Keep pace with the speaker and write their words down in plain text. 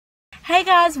Hey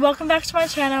guys, welcome back to my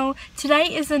channel.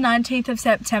 Today is the 19th of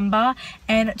September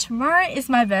and tomorrow is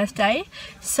my birthday.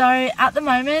 So at the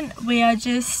moment we are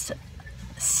just...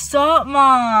 Stop,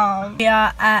 Mom! We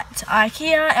are at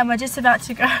IKEA and we're just about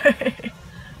to go...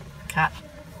 Cat.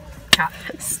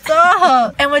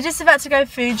 Stop! And we're just about to go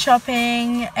food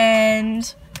shopping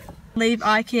and leave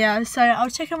IKEA. So I'll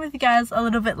check in with you guys a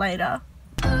little bit later.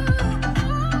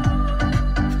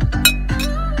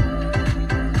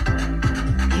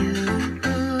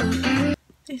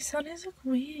 These sunnies look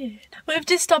weird. We've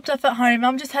just stopped off at home.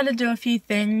 Mum just had to do a few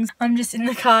things. I'm just in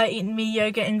the car eating me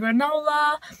yogurt and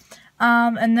granola.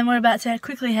 And then we're about to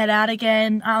quickly head out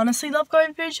again. I honestly love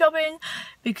going food shopping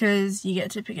because you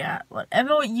get to pick out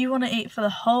whatever you want to eat for the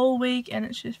whole week and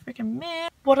it's just freaking meh.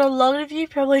 What a lot of you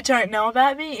probably don't know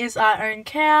about me is I own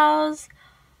cows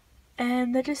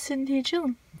and they're just sitting here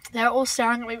chilling. They were all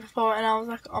staring at me before and I was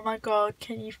like, oh my god,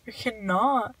 can you freaking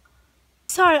not?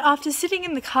 So after sitting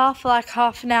in the car for like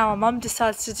half an hour, Mum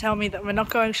decides to tell me that we're not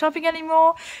going shopping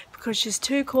anymore because she's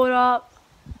too caught up.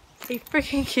 Are you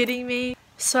freaking kidding me?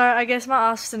 So I guess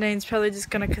my afternoon's probably just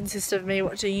going to consist of me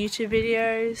watching YouTube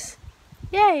videos.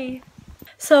 Yay!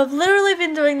 So I've literally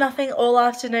been doing nothing all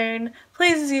afternoon.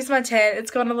 Please excuse my tan,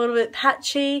 it's gone a little bit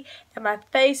patchy and my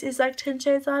face is like 10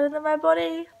 shades lighter than my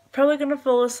body. Probably going to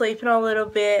fall asleep in a little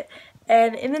bit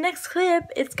and in the next clip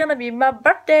it's going to be my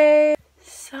birthday.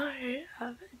 So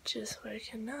I've just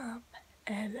woken up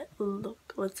and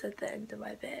look what's at the end of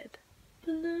my bed.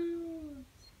 Balloons.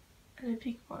 And a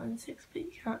big 1 and 6 but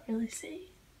you can't really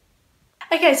see.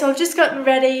 Okay, so I've just gotten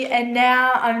ready and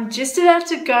now I'm just about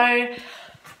to go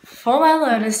for my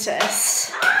learner's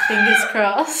test. Fingers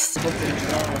crossed.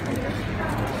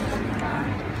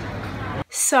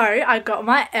 So I got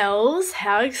my L's.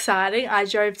 How exciting. I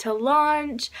drove to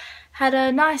lunch. Had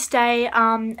a nice day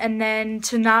and then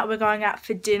tonight we're going out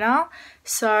for dinner,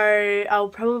 so I'll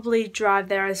probably drive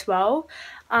there as well.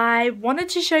 I wanted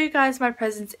to show you guys my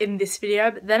presents in this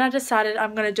video, but then I decided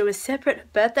I'm going to do a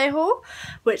separate birthday haul,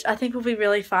 which I think will be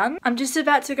really fun. I'm just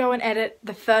about to go and edit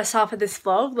the first half of this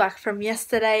vlog, like from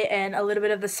yesterday and a little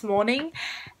bit of this morning,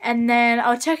 and then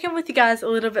I'll check in with you guys a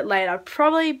little bit later,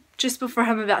 probably just before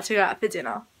I'm about to go out for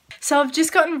dinner. So I've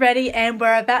just gotten ready and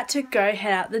we're about to go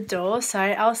head out the door, so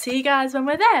I'll see you guys when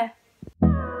we're there.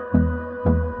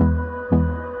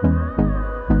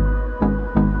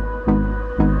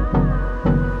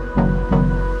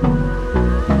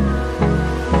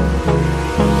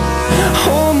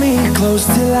 Hold me close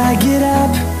till I get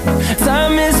up.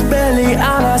 Time is barely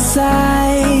on our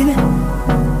side.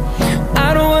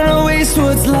 I don't wanna waste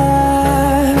what's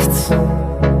left.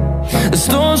 The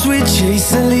storms we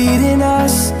chase are leading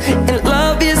us, and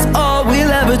love is all we'll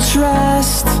ever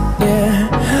trust. Yeah,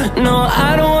 no,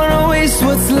 I don't wanna waste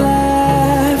what's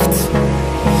left.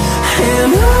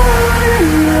 And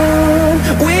on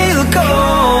we'll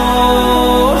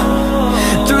go,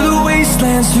 through the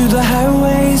wastelands, through the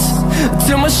highways,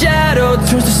 till my shadow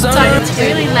turns to sun. So it's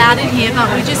really loud in here, but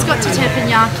we just got to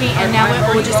teppanyaki and now we're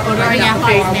all just ordering our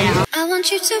food now. I want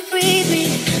you to breathe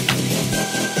me.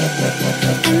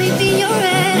 Let me be your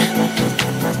air.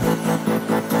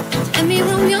 Let me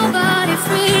roam your body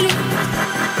freely.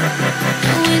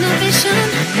 No inhibition,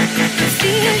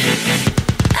 fear.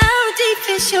 How deep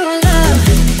is your love?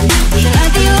 You're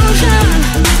like the ocean.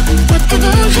 What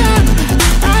devotion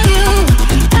are you?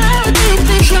 How deep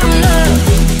is your love?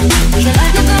 You're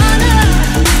like Nirvana.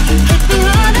 Hit me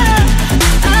harder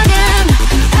again.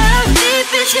 How deep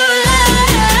is your love?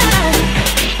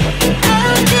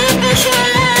 How deep is your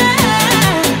love?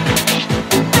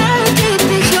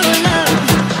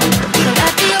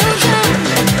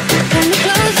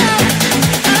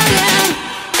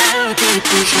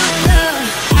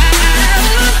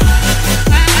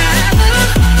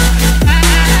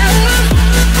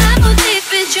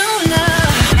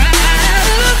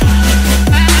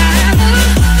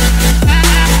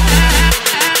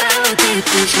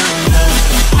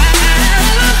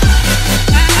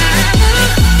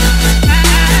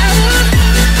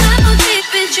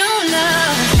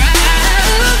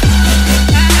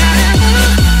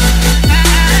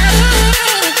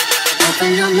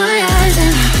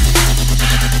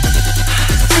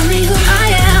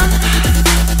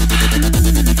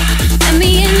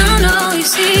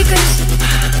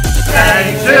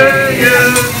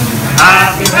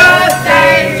 Happy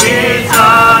birthday, dear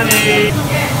Tony!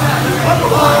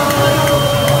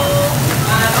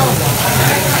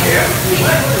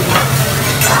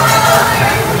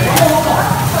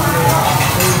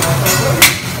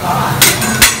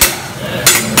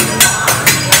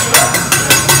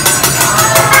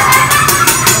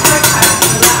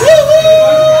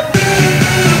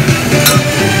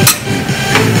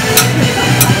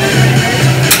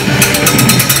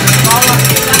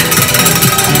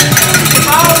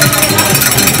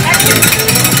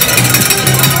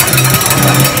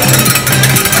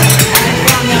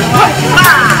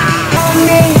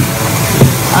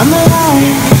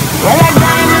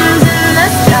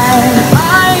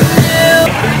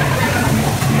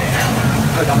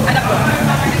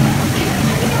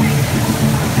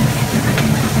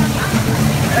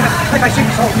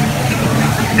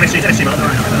 Hey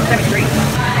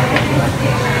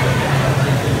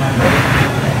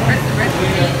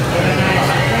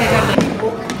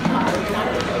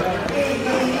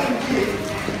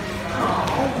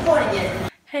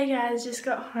guys, just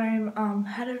got home,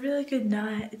 had a really good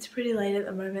night. It's pretty late at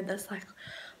the moment, that's like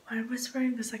why I'm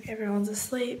whispering because like everyone's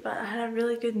asleep, but I had a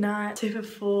really good night, super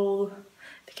full.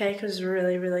 The cake was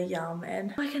really yum,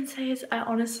 and all I can say is I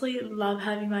honestly love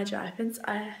having my drive-ins.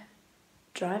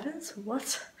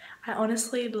 I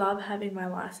honestly love having my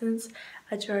license.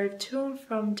 I drove to and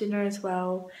from dinner as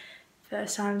well.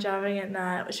 First time driving at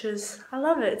night, which was, I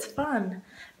love it, it's fun.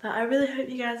 But I really hope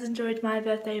you guys enjoyed my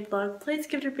birthday vlog. Please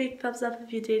give it a big thumbs up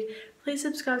if you did. Please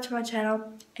subscribe to my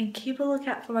channel and keep a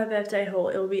lookout for my birthday haul.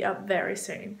 It will be up very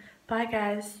soon. Bye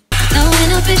guys. No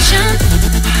inhibition,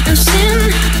 no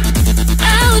sin.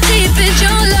 How deep is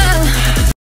your love?